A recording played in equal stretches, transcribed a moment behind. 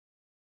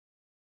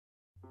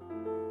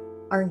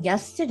Our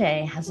guest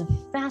today has a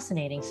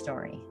fascinating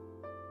story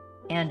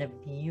and a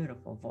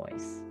beautiful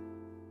voice.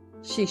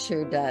 She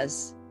sure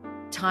does.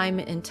 Time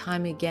and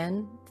time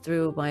again,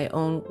 through my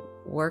own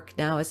work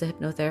now as a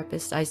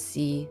hypnotherapist, I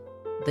see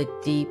the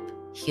deep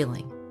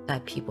healing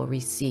that people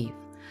receive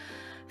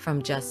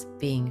from just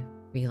being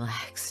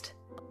relaxed.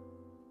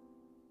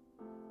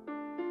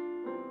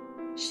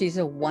 She's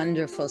a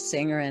wonderful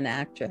singer and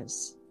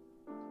actress.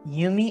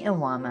 Yumi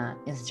Iwama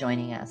is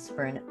joining us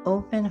for an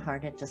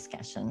open-hearted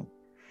discussion.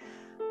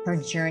 Her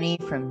journey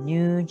from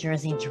New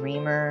Jersey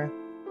dreamer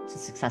to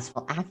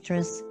successful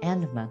actress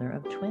and mother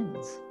of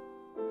twins.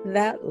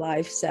 That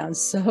life sounds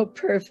so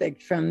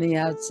perfect from the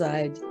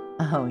outside.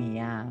 Oh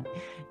yeah,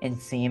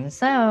 it seems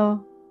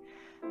so.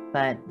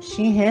 But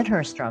she hid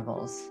her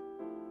struggles.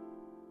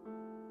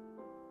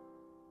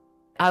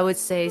 I would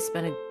say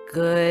spent a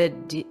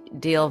good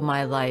deal of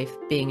my life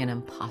being an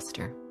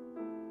imposter.